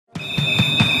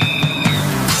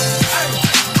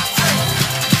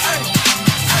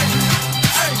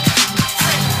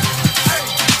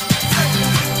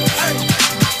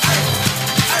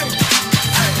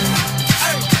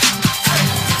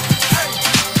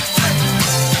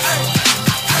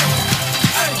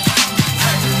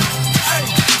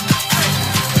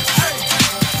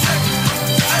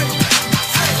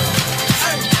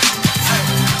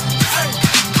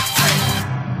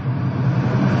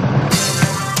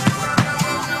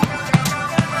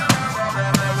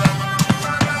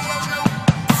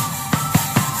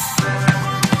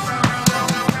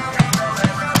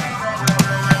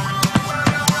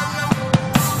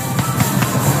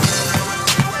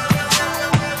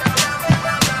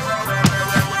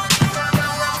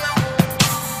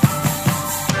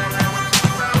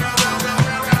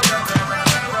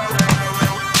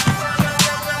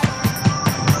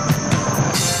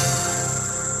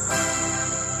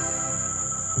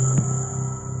Welcome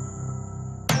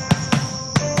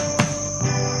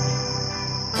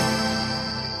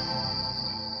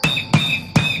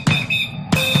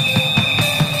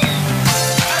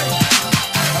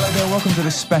to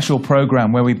this special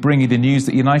programme where we bring you the news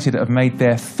that United have made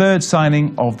their third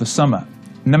signing of the summer.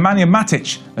 Nemanja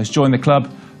Matic has joined the club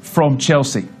from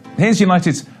Chelsea. Here's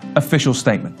United's official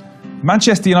statement.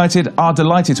 Manchester United are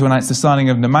delighted to announce the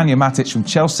signing of Nemanja Matic from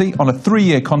Chelsea on a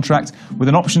 3-year contract with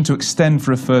an option to extend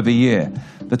for a further year.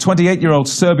 The 28-year-old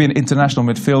Serbian international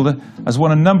midfielder has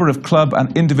won a number of club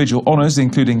and individual honours,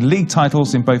 including league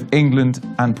titles in both England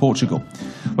and Portugal.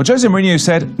 Well, Jose Mourinho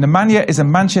said Nemanja is a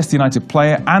Manchester United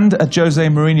player and a Jose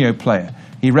Mourinho player.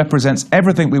 He represents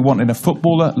everything we want in a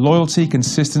footballer: loyalty,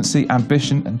 consistency,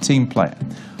 ambition and team player.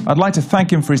 I'd like to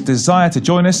thank him for his desire to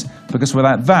join us, because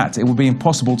without that it would be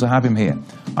impossible to have him here.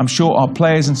 I'm sure our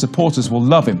players and supporters will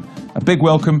love him. A big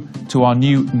welcome to our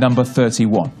new number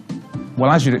 31.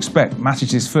 Well, as you'd expect,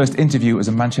 Matic's first interview as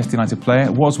a Manchester United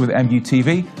player was with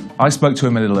MUTV. I spoke to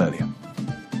him a little earlier.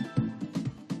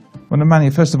 Well,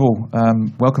 Nemanja, first of all,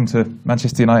 welcome to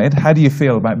Manchester United. How do you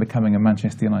feel about becoming a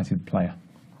Manchester United player?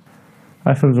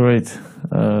 I feel great.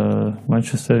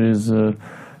 Manchester is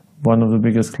one of the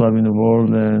biggest clubs in the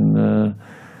world, and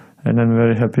I'm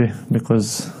very happy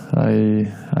because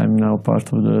I'm now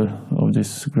part of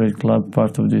this great club,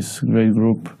 part of this great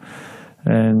group,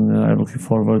 and I'm looking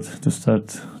forward to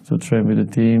start to train with the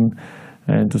team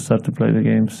and to start to play the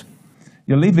games.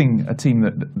 You're leaving a team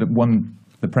that won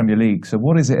the Premier League, so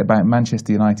what is it about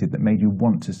Manchester United that made you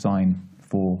want to sign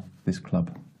for this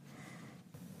club?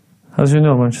 As you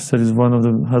know, Manchester is one of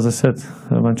the, as I said,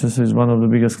 Manchester is one of the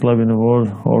biggest clubs in the world.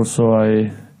 Also,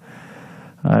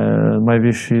 my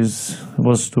wish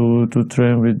was to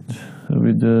train with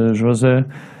Jose,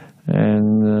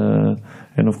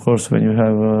 and of course, when you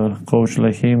have a coach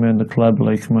like him and a club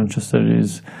like Manchester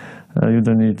is, you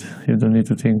don't need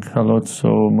to think a lot.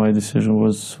 So my decision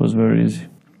was very easy.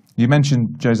 You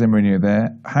mentioned Jose Mourinho there.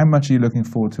 How much are you looking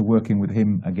forward to working with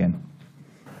him again?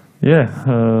 Yeah.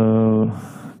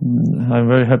 I'm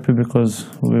very happy because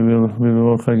we will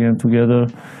work again together.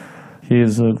 He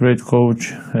is a great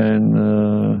coach, and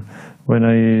when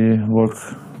I work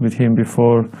with him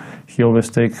before, he always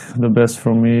take the best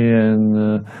from me, and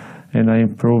I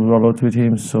improve a lot with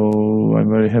him. So I'm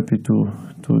very happy to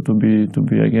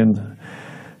be again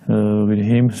with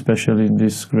him, especially in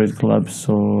this great club.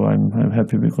 So I'm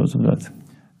happy because of that.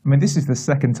 I mean, this is the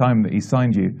second time that he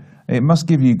signed you. It must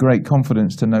give you great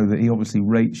confidence to know that he obviously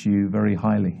rates you very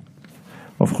highly.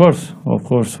 Of course.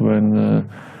 When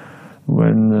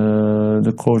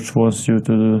the coach wants you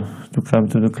to come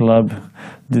to the club,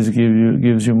 this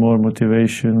gives you more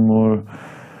motivation,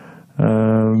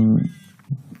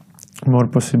 more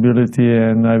possibility,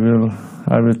 and I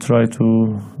will try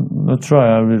to not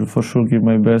try. I will for sure give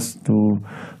my best to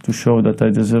show that I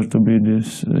deserve to be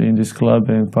in this club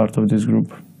and part of this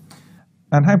group.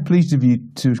 And how pleased are you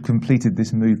to have completed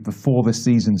this move before the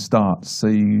season starts, so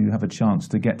you have a chance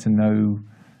to get to know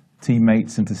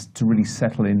teammates and to really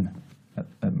settle in at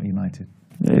United?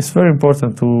 It's very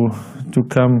important to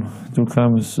come to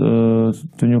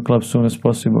new club as soon as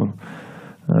possible,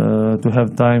 to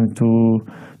have time to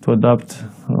adapt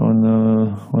on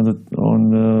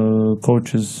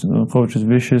coaches'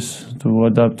 wishes, to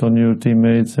adapt on new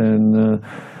teammates, and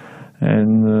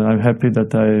I'm happy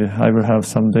that I will have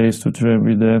some days to train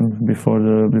with them before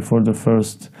the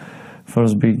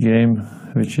first big game,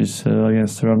 which is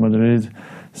against Real Madrid.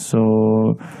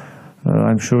 So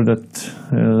I'm sure that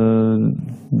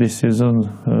this season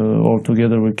all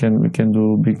together we can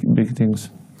do big things.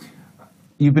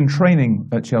 You've been training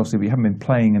at Chelsea, but you haven't been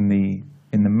playing in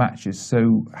the matches.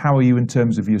 So how are you in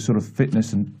terms of your sort of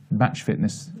fitness and match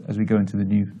fitness as we go into the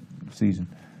new season?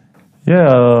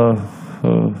 Yeah,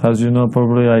 as you know,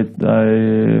 probably I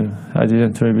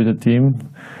didn't train with the team.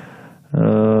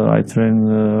 I train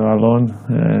alone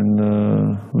and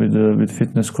with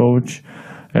fitness coach.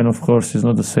 And of course, it's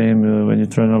not the same when you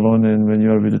train alone and when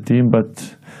you are with the team.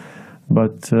 But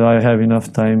I have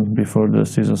enough time before the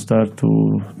season starts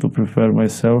to prepare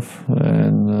myself.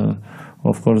 And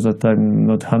of course, that I'm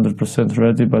not 100%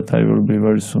 ready, but I will be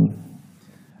very soon.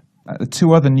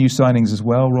 Two other new signings as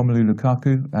well, Romelu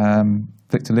Lukaku,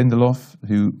 Victor Lindelof,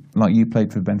 who, like you,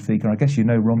 played for Benfica. I guess you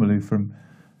know Romelu from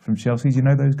Chelsea. Do you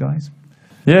know those guys?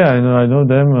 Yeah, I know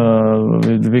them.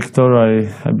 With Victor,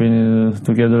 I've been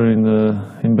together in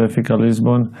Benfica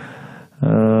Lisbon.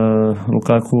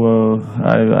 Lukaku,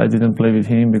 I didn't play with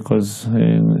him because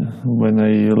when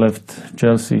I left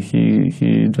Chelsea,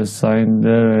 he just signed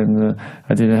there, and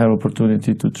I didn't have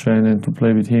opportunity to train and to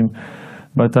play with him.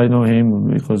 but I know him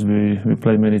because we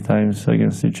played many times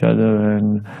against each other,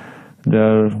 and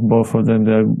both of them,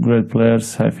 they are great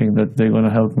players. I think that they're going to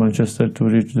help Manchester to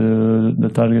reach the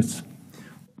targets.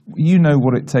 You know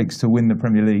what it takes to win the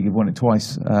Premier League. You've won it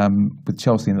twice with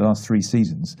Chelsea in the last 3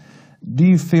 seasons. Do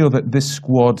you feel that this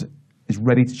squad is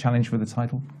ready to challenge for the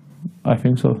title? I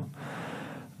think so.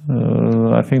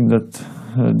 I think that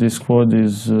this squad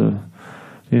is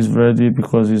ready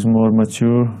because it's more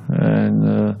mature,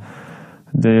 and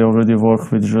they already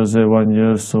worked with Jose 1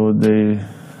 year, so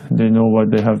they know what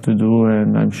they have to do,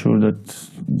 and I'm sure that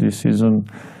this season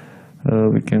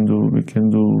we can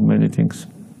do many things.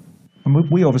 And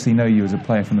we obviously know you as a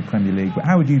player from the Premier League, but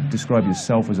how would you describe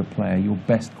yourself as a player, your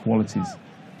best qualities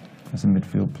as a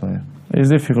midfield player? It's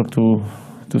difficult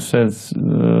to say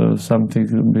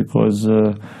something because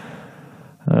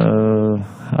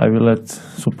I will let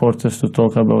supporters to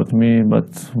talk about me,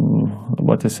 but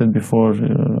what I said before,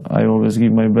 I always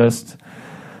give my best.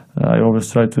 I always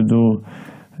try to do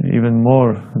even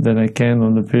more than I can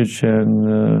on the pitch, and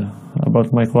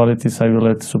about my qualities, I will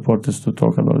let supporters to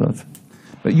talk about that.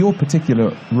 But your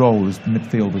particular role as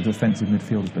midfielder, defensive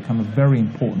midfielder, has become a very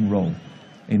important role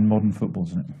in modern football,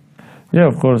 isn't it? Yeah,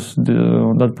 of course.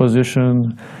 On that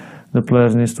position, the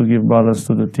players needs to give balance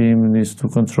to the team, needs to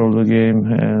control the game,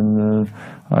 and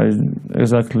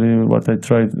exactly what I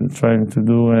trying to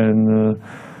do,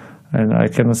 and I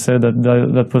cannot say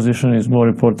that position is more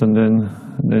important than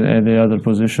any other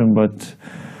position, but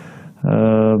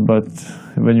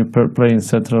when you play in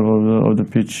central of the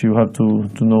pitch, you have to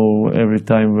know every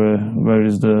time where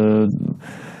is the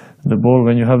ball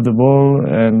when you have the ball,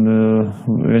 and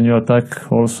when you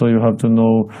attack also you have to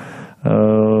know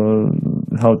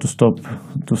how to stop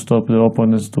the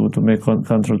opponents to make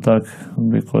counter attack,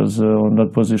 because on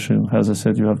that position, as I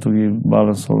said, you have to give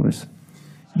balance always.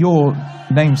 Your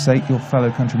namesake, your fellow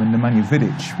countryman Nemanja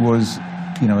Matic was,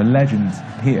 a legend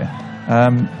here.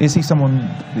 Is he someone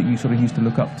that you sort of used to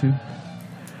look up to?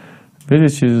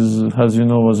 Matić is, as you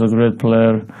know, was a great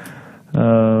player.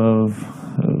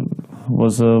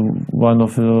 Was one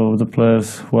of the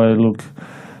players who I look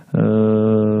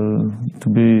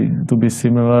to be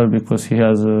similar, because he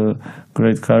has a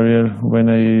great career.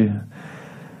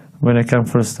 When I came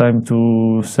first time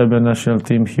to Serbian national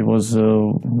team, he was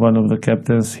one of the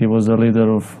captains. He was the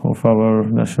leader of our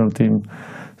national team.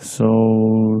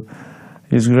 So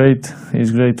it's great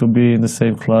to be in the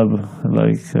same club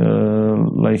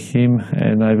like him,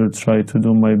 and I will try to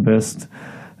do my best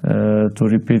to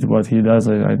repeat what he does.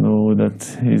 I know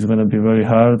that it's going to be very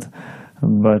hard,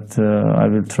 but I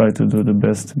will try to do the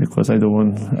best, because I don't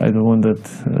want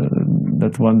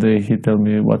that one day he tell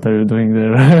me, what are you doing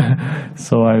there?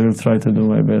 So I will try to do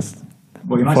my best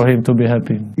for him to be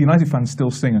happy. United fans still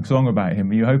sing a song about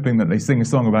him. Are you hoping that they sing a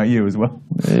song about you as well?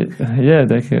 Yeah,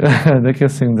 they can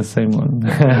sing the same one.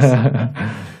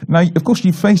 Now, of course,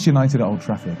 you faced United at Old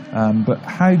Trafford, but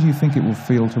how do you think it will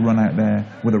feel to run out there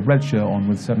with a red shirt on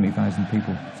with 70,000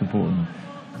 people supporting them?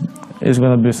 It's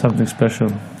going to be something special,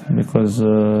 because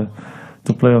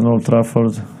to play on Old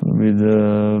Trafford with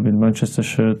Manchester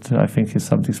shirt, I think is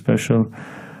something special.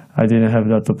 I didn't have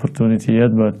that opportunity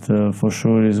yet, but for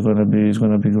sure it's going to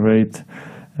be great,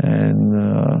 and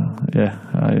yeah,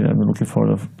 I'm looking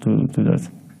forward to that.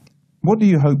 What do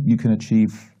you hope you can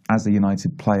achieve as a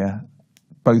United player,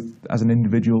 both as an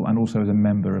individual and also as a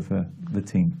member of the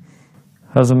team?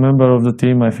 As a member of the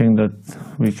team, I think that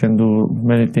we can do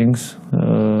many things.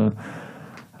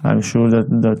 I'm sure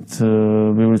that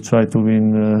we will try to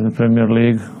win the Premier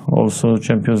League, also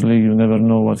Champions League. You never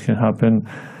know what can happen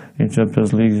in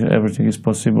Champions League. Everything is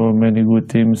possible. Many good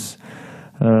teams,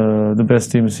 the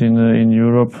best teams in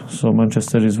Europe. So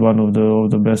Manchester is one of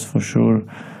the best for sure,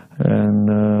 and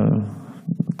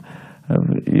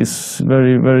it's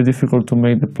very difficult to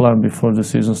make the plan before the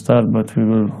season starts. But we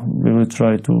will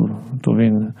try to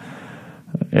win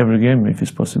every game if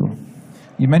it's possible.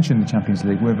 You mentioned the Champions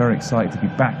League. We're very excited to be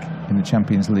back in the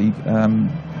Champions League. And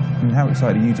how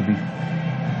excited are you to be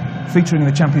featuring in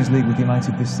the Champions League with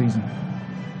United this season?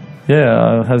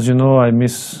 Yeah, as you know, I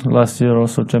missed last year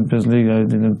also Champions League. I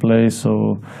didn't play,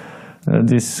 so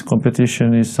this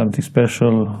competition is something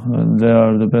special. They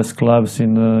are the best clubs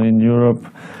in Europe,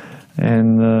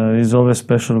 and it's always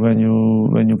special when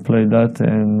you play that.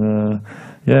 And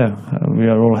yeah, we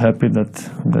are all happy that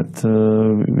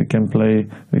we can play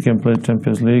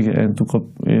Champions League and to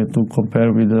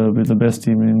compare with the best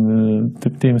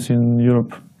teams in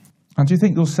Europe. And do you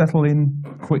think you'll settle in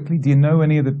quickly? Do you know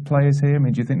any of the players here? I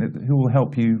mean, do you think that who will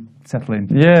help you settle in?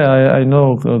 Yeah, I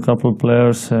know a couple of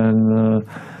players, and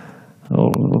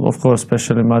of course,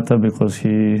 especially Mata, because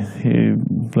he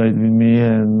played with me,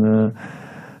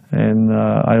 and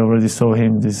I already saw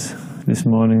him this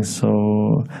morning.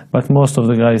 So, but most of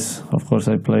the guys, of course,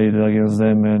 I played against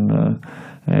them,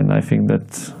 and I think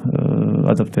that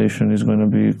adaptation is going to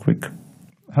be quick.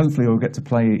 Hopefully you'll get to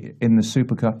play in the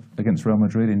Super Cup against Real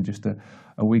Madrid in just a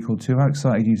week or two. How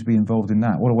excited are you to be involved in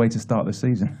that? What a way to start the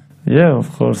season. Yeah, of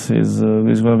course, it's going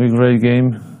to be a great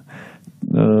game.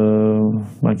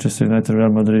 Manchester United, Real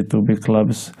Madrid, two big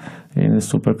clubs in the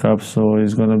Super Cup, so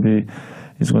it's going to be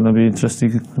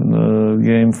interesting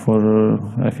game for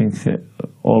I think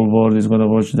all world is going to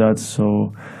watch that.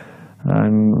 So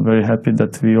I'm very happy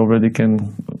that we already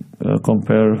can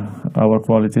compare our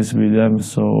qualities with them.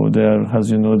 So they are,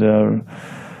 as you know, they are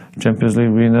Champions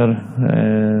League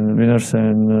winners,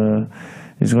 and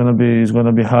it's going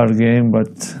to be a hard game,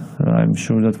 but I'm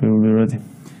sure that we will be ready.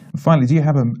 Finally, do you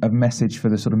have a message for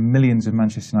the sort of millions of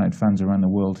Manchester United fans around the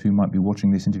world who might be watching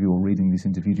this interview or reading this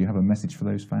interview? Do you have a message for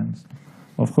those fans?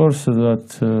 Of course,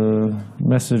 that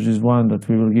message is one that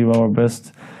we will give our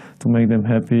best to make them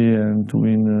happy and to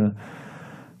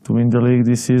win the league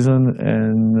this season.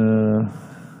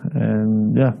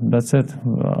 And yeah, that's it.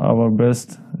 Our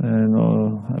best, and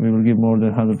we will give more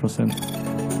than 100%.